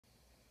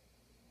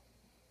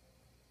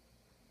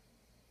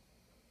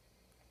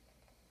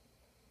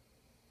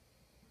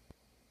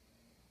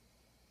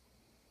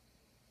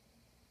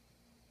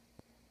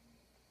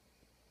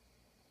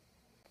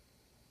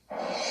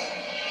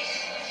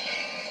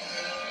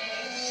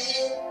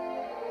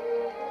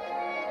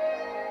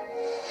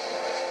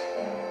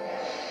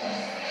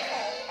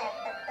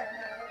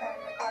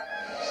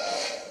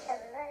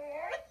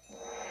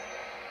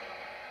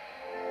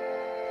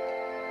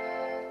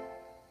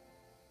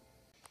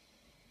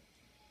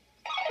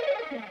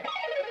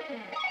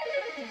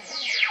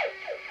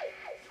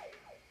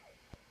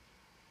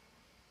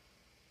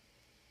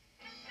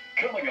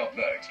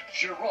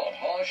Shalom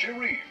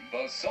Sesame,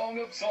 the Song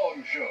of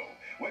Songs show,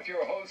 with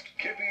your host,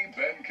 Kippy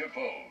Ben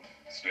Capone.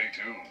 Stay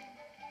tuned.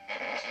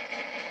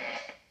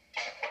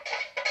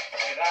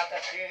 Without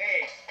the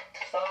series,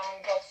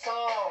 Song of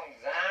Songs,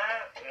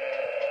 huh?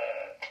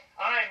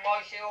 I'm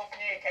Moshe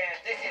Ufnik,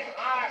 and this is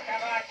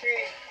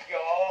Hashavashi,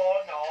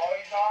 your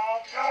Noise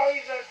of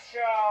Noises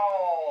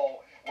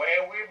show,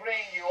 where we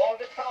bring you all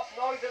the top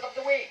noises of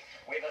the week,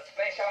 with a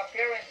special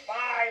appearance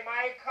by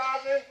my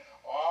cousin,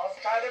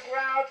 Oscar the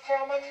Grouch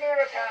from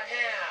America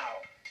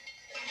now.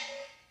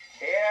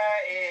 Here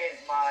is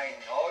my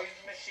noise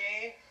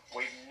machine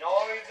with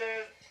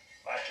noises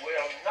that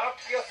will knock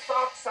your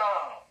socks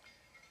off.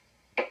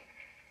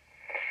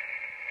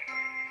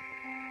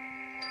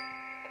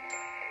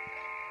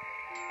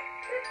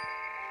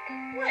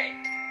 Wait,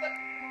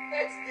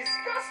 that's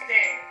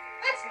disgusting.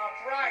 That's not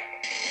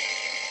right.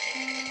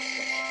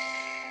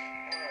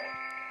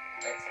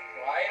 Let's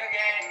try it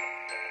again.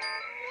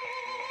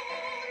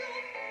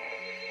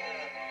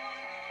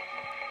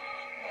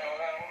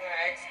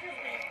 Excuse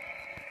me.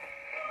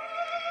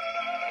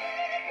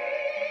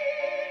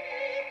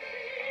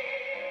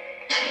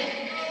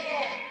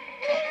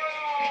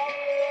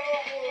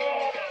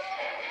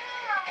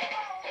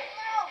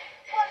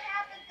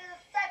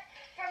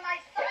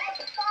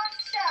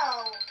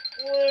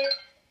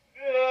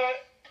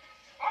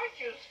 I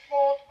just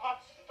thought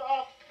I'd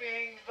start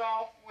things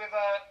off with a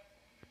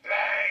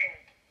bang.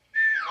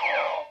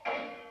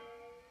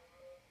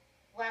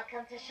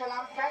 Welcome to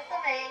Shalom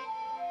Sesame.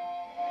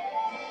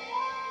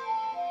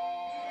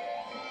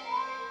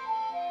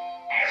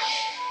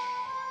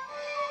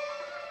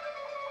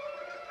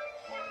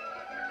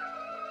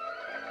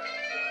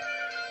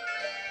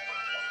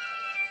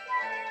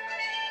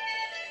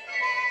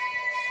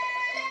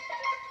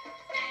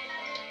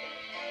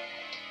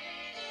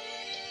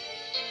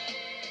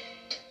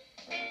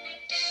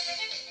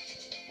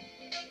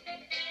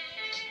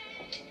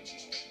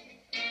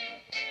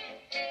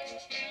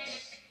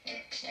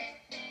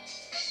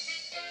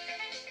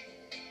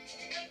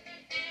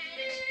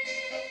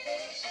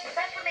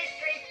 Sesame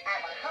Street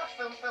and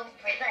Henson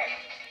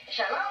presents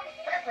Shalom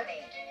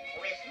Sesame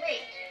with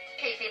me,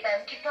 Casey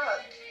Ben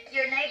Capone,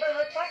 your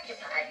neighborhood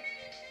porcupine,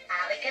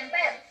 Alec and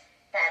Benz,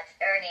 that's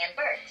Ernie and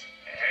Bert.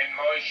 And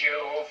Moshe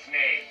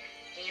Ufnik.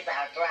 He's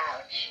our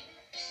Grouch.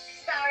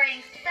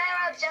 Starring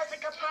Sarah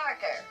Jessica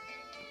Parker,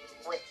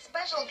 with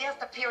special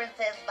guest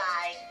appearances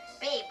by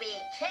B.B.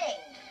 King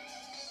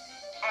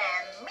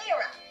and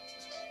Mira,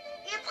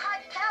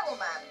 Yitzhak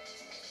Perlman,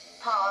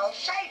 Paul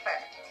Schaefer,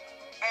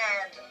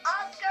 and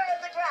Oscar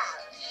the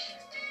Grouch.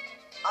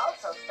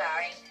 Also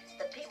starring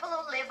the people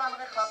who live on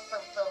Rehov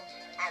Tzum Tzum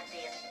and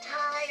the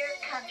entire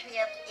country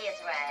of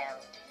Israel.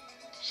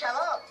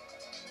 Shalom.